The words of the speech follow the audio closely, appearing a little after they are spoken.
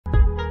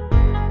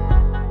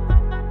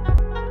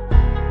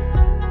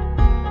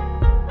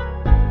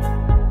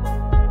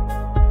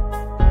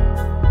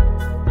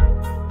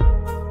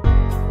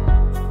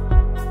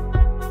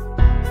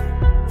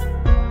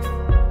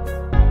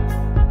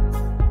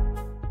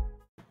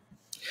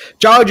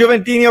Ciao,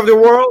 Giuventini of the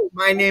world.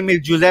 My name is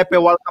Giuseppe.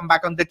 Welcome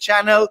back on the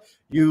channel.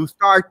 You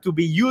start to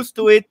be used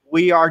to it.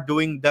 We are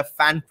doing the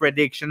fan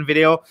prediction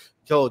video.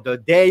 So the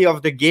day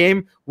of the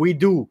game, we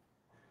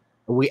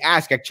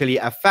ask actually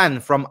a fan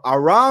from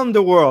around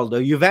the world,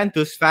 a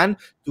Juventus fan,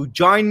 to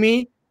join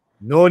me.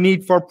 No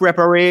need for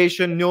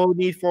preparation, no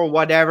need for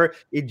whatever.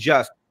 It's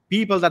just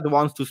people that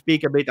wants to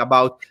speak a bit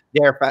about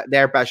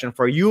their passion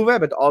for Juve,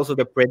 but also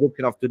the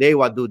prediction of today.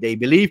 What do they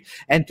believe?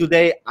 And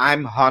today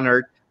I'm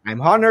honored. I'm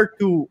honored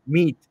to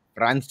meet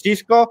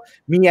Francisco,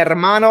 mi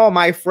hermano,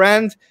 my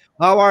friend.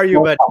 How are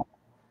you, buddy?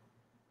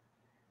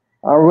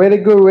 I'm really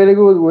good, really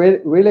good.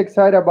 Really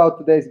excited about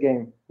today's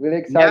game. Really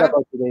excited Yeah,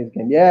 about today's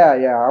game. Yeah,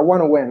 yeah. I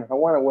want to win. I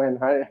want to win.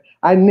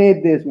 I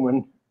need this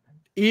one.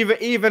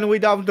 even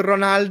without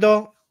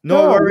Ronaldo,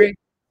 no No, worry.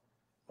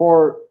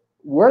 for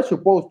we're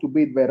supposed to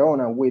beat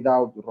Verona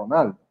without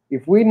Ronaldo.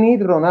 If we need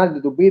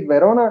Ronaldo to beat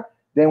Verona,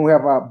 then we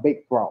have a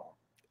big problem.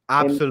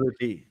 And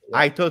Absolutely. yeah,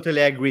 I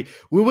totally agree.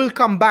 We will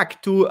come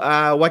back to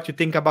what you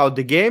think about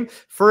the game.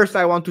 First,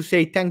 I want to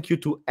say thank you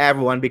to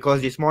everyone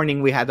because this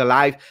morning we had a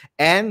live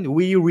and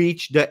we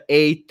reached the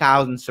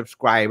 8,000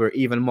 subscriber,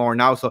 even more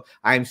now. So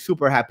I'm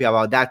super happy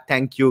about that.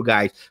 Thank you,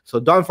 guys. So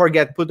don't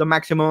forget, put the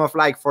maximum of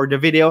like for the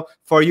video,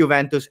 for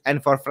Juventus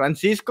and for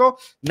Francisco.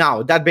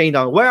 Now, that being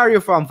done, where are you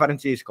from,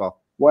 Francisco?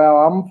 well,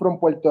 I'm from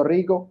Puerto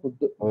Rico.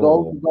 Those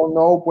Oh. who don't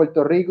know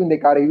Puerto Rico in the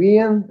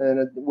Caribbean,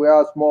 and we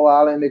are a small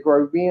island in the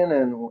Caribbean,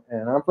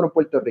 and I'm from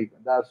Puerto Rico.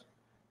 That's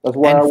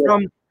where I And was.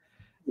 from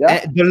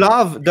Yeah.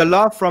 the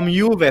love from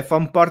Juve,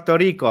 from Puerto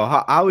Rico,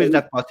 how is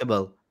that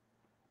possible?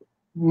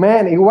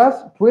 Man, it was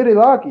pretty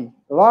lucky.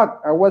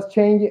 Luck. I was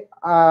changing.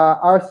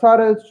 I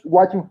started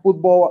watching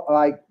football.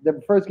 Like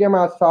the first game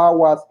I saw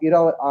was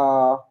Italy.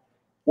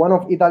 One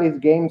of Italy's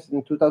games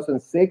in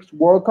 2006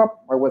 World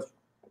Cup.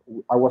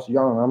 I was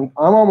young.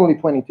 I'm only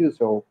 22.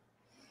 So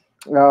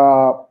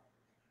uh,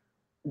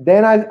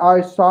 then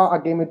I saw a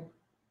game in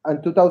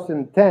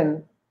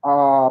 2010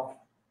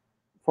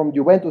 from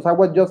Juventus. I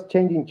was just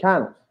changing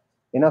channels,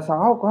 and I said,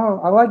 "Oh,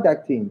 wow, I like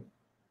that team.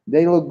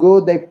 They look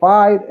good. They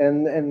fight,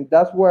 and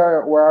that's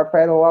where I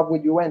fell in love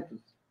with Juventus.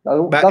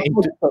 But That's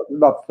my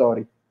love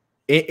story.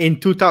 in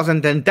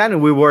 2010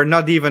 we were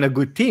not even a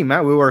good team,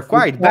 huh? We were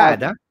quite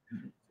bad, huh?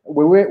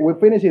 We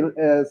finished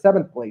in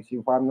seventh place,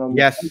 if I'm not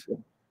Yes.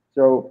 mistaken.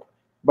 So,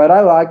 but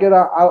I like it.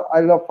 I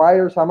love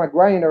fighters. I'm a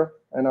grinder,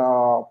 and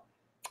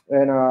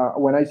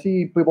when I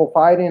see people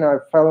fighting, I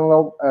fell in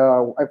love.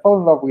 I fell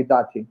in love with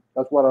that team.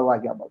 That's what I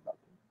like about that.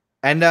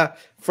 And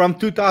from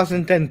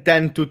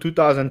 2010 to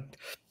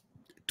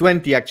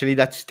 2020, actually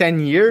that's 10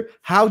 year,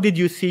 how did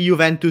you see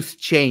Juventus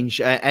change,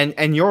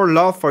 and your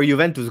love for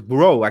Juventus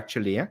grow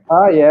actually, yeah?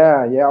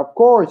 Yeah, yeah, of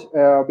course.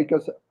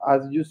 Because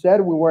as you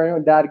said, we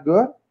weren't that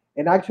good,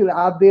 and actually,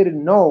 I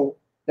didn't know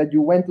that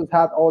Juventus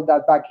had all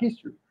that back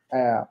history.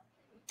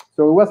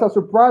 So it was a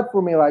surprise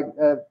for me. Like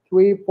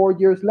 3, 4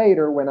 years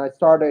later, when I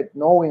started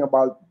knowing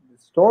about the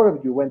story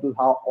of Juventus,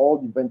 how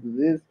old Juventus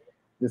is,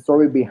 the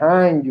story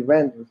behind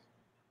Juventus,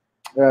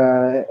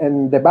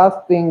 and the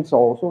bad things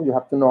also. You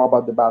have to know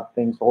about the bad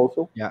things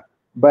also. Yeah.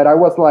 But I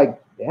was like,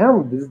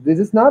 damn, this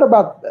is not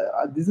about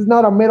this is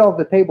not a middle of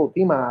the table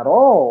team at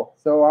all.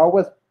 So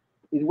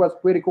it was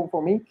pretty cool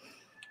for me.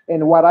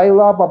 And what I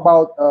love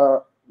about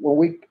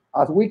when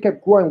as we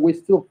kept growing, we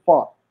still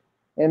fought.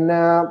 And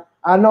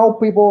I know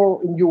people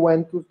in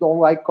Juventus don't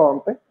like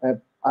Conte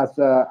as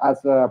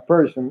a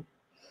person.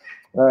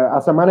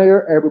 As a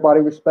manager,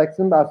 everybody respects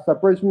him. As a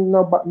person,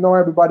 no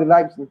everybody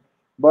likes him.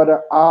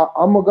 But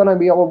I'm gonna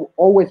be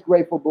always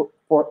grateful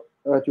for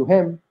to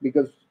him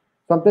because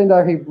something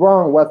that he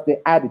brought was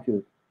the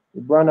attitude.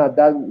 He brought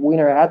that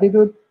winner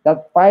attitude,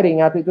 that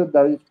fighting attitude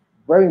that is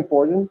very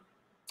important,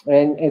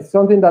 and it's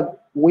something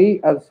that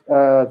we as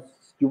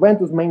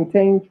Juventus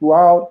maintain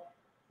throughout.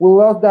 We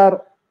lost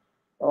that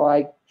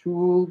like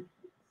 2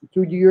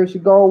 years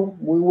ago.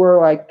 We were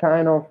like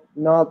kind of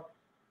not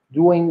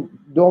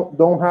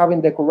don't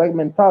having the correct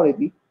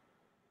mentality.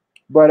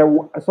 But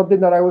something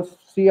that I was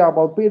see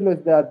about Pirlo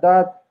is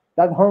that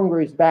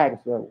hunger is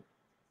back. So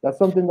that's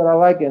something that I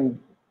like and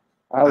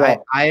I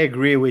love. I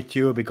agree with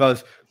you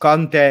because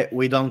Conte,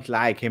 we don't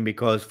like him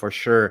because for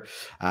sure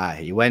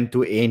he went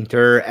to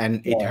Inter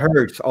and it Yeah,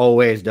 hurts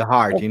always the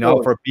heart, of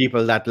course. for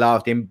people that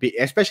loved him,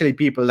 especially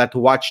people that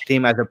watched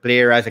him as a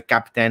player, as a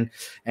captain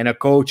and a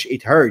coach.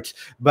 It hurts,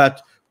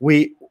 but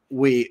we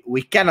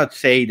cannot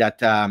say that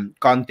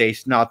Conte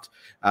is not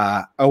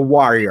a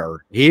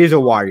warrior. He is a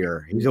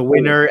warrior. He's a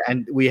winner,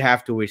 and we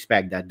have to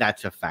respect that.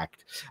 That's a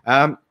fact.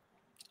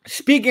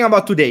 Speaking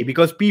about today,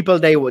 because people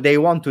they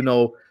want to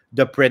know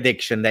the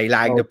prediction, they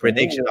like the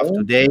prediction of Okay.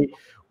 today,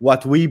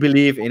 what we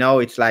believe,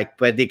 it's like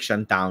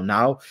prediction town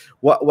now.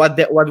 What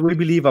we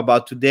believe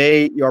about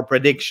today, your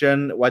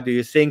prediction, what do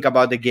you think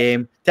about the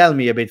game? Tell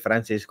me a bit,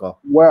 Francisco.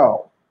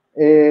 Well,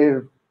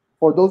 if,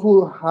 for those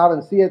who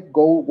haven't seen it,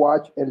 go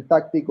watch El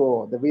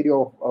Táctico, the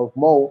video of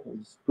Mo.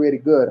 It's pretty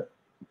good.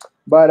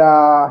 But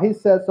he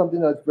said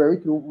something that's very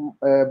true.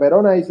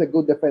 Verona is a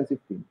good defensive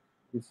team.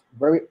 It's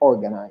very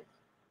organized.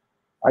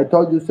 I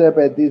told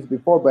Giuseppe this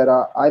before, but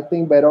I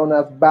think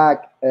Verona's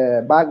back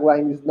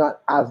line is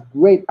not as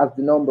great as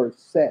the number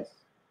says,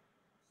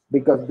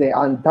 because the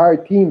entire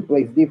team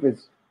plays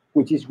defense,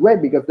 which is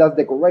great because that's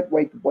the correct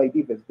way to play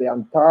defense. The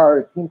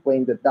entire team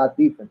playing that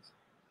defense,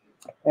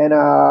 and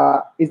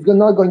it's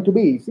not going to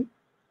be easy.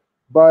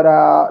 But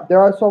there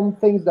are some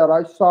things that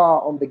I saw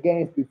on the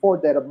games before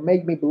that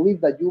make me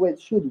believe that Juve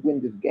should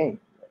win this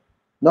game.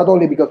 Not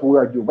only because we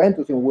are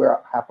Juventus and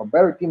have a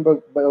better team,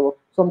 but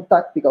some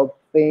tactical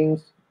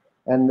things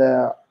and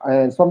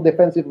some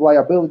defensive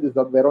liabilities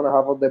that Verona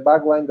have on the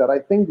back line that I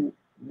think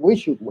we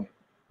should win,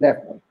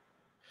 definitely.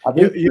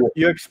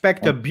 You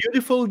expect a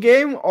beautiful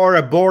game or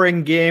a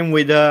boring game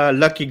with a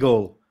lucky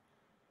goal?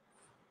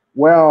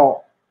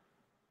 Well,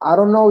 I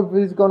don't know if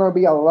it's going to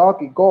be a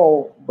lucky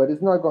goal, but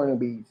it's not going to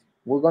be easy.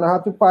 We're going to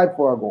have to fight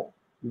for a goal.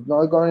 It's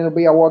not going to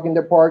be a walk in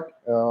the park.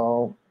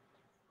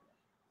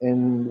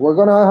 And we're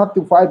going to have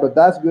to fight, but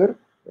that's good.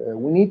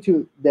 We need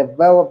to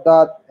develop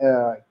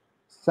that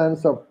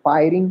sense of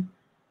fighting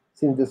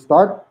since the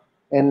start,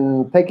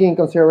 and taking in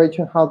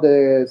consideration how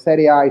the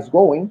Serie A is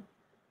going.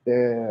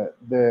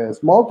 The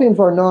small teams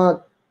are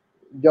not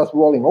just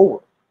rolling over.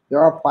 They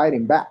are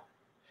fighting back.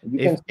 You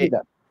can see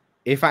that.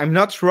 If I'm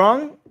not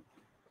wrong,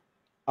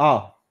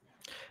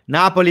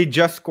 Napoli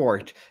just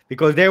scored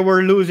because they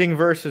were losing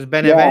versus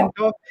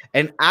Benevento,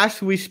 and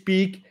as we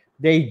speak,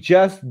 they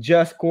just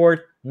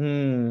scored.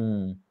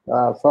 Sorry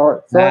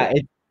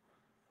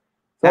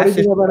to the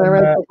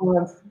Benevento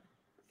fans.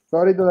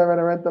 Sorry to the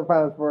Benevento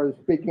fans for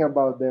speaking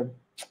about them.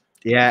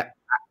 Yeah,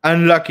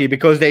 unlucky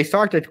because they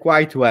started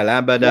quite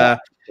well, but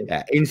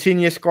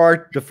Insigne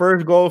scored the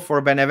first goal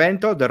for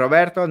Benevento, the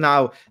Roberto.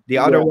 Now the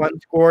other one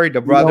scored,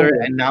 the brother,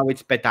 and now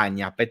it's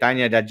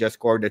Petagna that just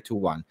scored the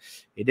 2-1.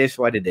 It is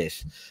what it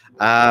is.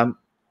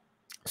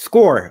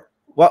 Score.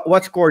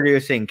 What score do you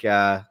think,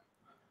 I'm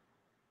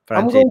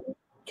going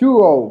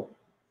 2-0.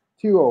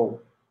 2-0.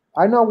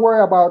 I'm not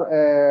worried about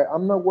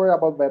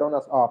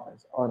Verona's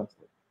offense,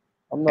 honestly.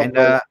 I'm not.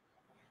 And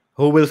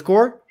who will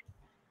score?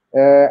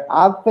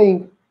 I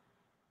think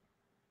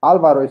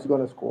Alvaro is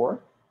going to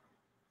score,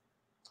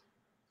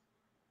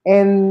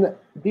 and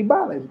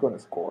Dybala is going to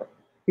score.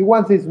 He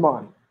wants his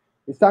money.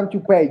 It's time to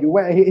pay.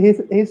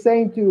 He's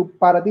saying to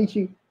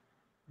Paratici,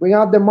 "Bring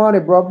out the money,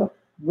 brother.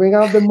 Bring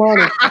out the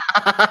money."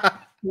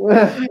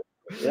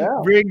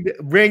 Yeah.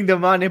 Bring the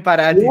money,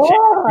 Paratici.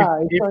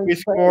 Yeah, if we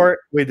score,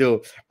 we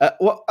do.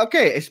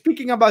 Okay,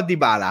 speaking about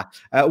Dybala,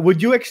 would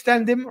you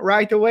extend him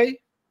right away?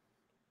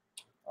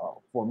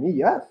 For me,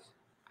 yes.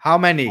 How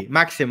many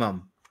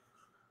maximum?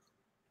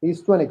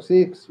 He's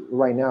 26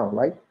 right now,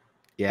 right?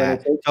 Yeah.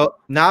 26. So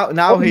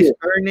now he's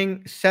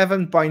earning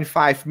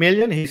 7.5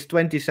 million. He's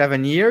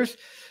 27 years.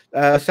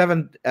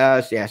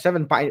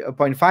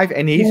 7.5,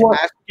 and he's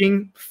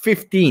asking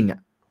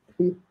 15.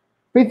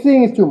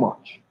 15 is too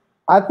much.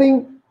 I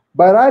think,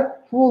 but I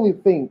truly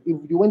think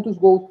if Juventus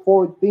goes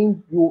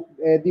 14,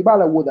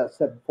 Dybala would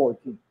accept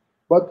 14.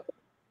 But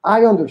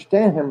I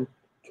understand him.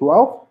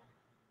 12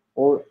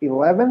 or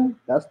 11,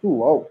 that's too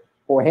low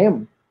for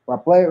him, for a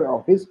player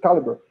of his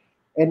caliber.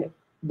 And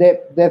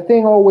the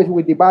thing always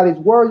with Dybala is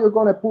where you're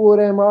going to put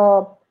him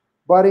up.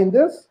 But in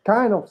this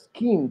kind of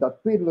scheme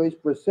that Pirlo is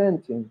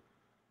presenting,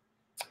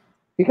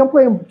 he can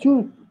play in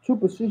two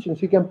positions.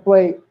 He can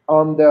play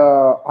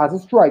as a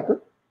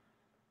striker,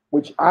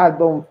 which I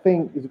don't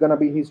think is going to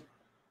be his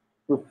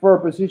preferred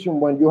position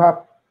when you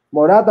have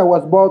Morata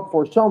was bought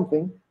for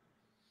something,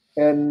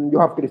 and you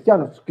have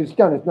Cristiano.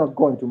 Cristiano is not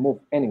going to move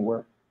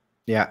anywhere.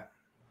 Yeah.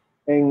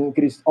 And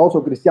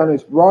also Cristiano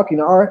is rocking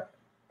our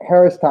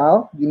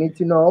hairstyle. You need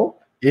to know.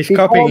 He's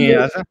copying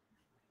us.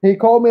 He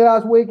called me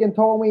last week and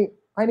told me,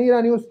 I need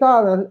a new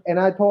style. And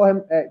I told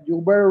him,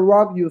 you better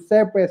rock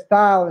Giuseppe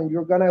style and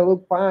you're going to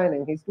look fine.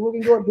 And he's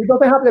looking good. He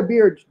doesn't have the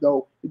beard,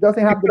 though. He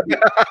doesn't have the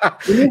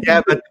beard.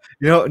 Yeah, but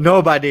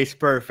nobody's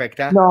perfect.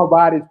 Huh?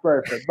 Nobody's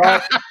perfect.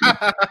 But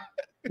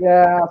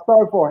yeah,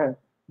 sorry for him.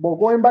 But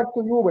going back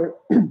to Juve,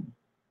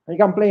 he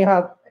can play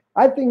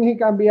I think he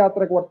can be a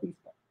trequartista.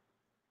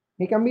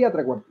 He can be a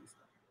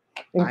trequartista.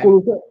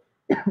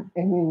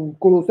 And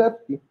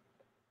Kulusevski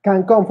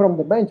can come from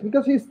the bench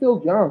because he's still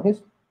young.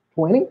 He's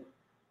 20.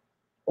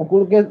 And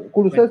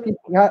Kulusevski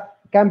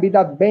can be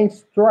that bench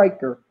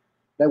striker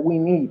that we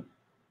need.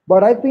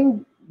 But I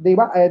think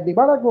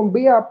Dybala can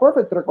be a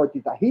perfect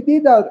trequartista. He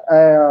did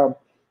that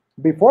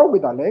before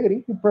with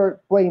Allegri. He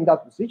played in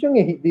that position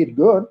and he did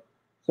good.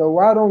 So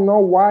I don't know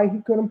why he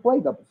couldn't play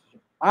that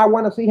position. I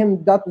want to see him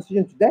in that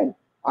position today.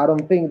 I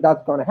don't think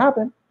that's going to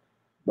happen,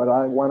 but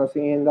I want to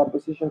see him in that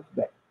position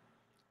today.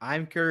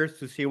 I'm curious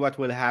to see what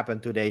will happen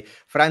today.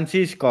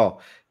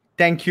 Francisco,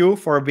 thank you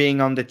for being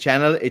on the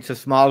channel. It's a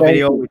small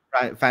video with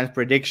fans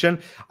prediction.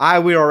 I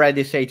will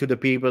already say to the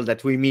people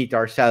that we meet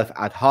ourselves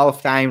at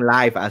halftime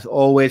live as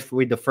always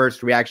with the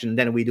first reaction.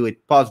 Then we do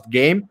it post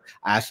game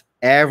as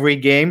every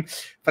game.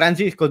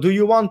 Francisco, do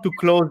you want to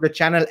close the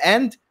channel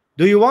and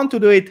do you want to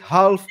do it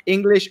half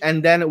English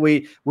and then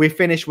we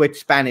finish with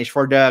Spanish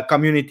for the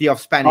community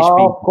of Spanish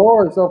people? Of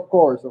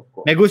course.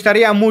 Me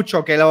gustaría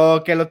mucho que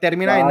lo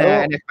termina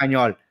en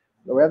español.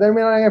 Lo voy a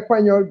terminar en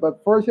español,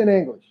 but first in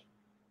English.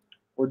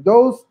 For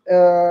those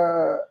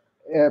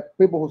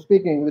people who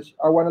speak English,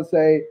 I want to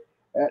say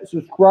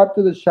subscribe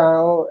to the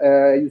channel.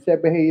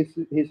 Giuseppe,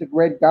 he's a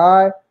great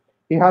guy.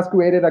 He has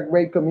created a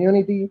great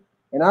community.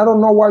 And I don't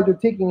know why you're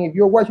thinking. If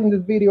you're watching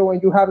this video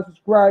and you haven't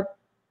subscribed,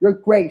 you're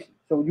crazy.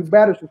 So you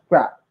better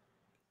subscribe.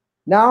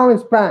 Now in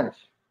Spanish.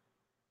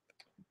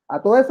 A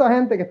toda esa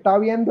gente que está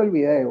viendo el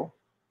video,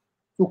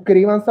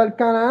 suscríbanse al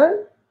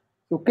canal.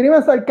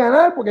 Suscríbanse al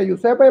canal porque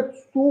Giuseppe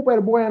es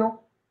súper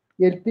bueno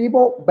y el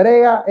tipo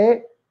brega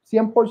es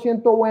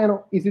 100%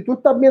 bueno. Y si tú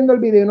estás viendo el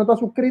video y no te has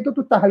suscrito,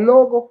 tú estás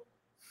loco.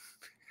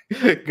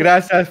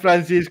 Gracias,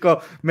 Francisco.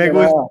 Me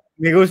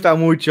gusta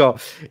mucho.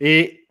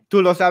 Y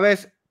tú lo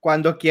sabes,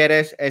 cuando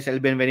quieres es el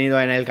bienvenido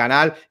en el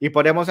canal y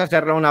podemos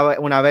hacerlo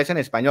una vez en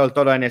español,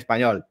 todo en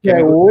español. Que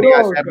me gustaría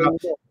hacerlo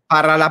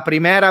para la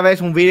primera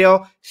vez un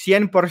video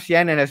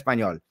 100% en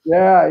español.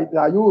 Yeah, te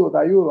ayudo.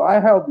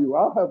 I'll help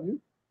you.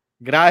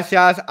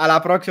 Gracias, a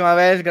la próxima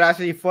vez.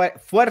 Gracias y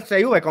fuerza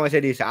Juve, como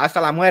se dice. Hasta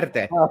la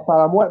muerte.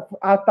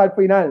 Hasta el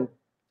final.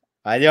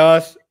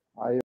 Adiós. Adiós.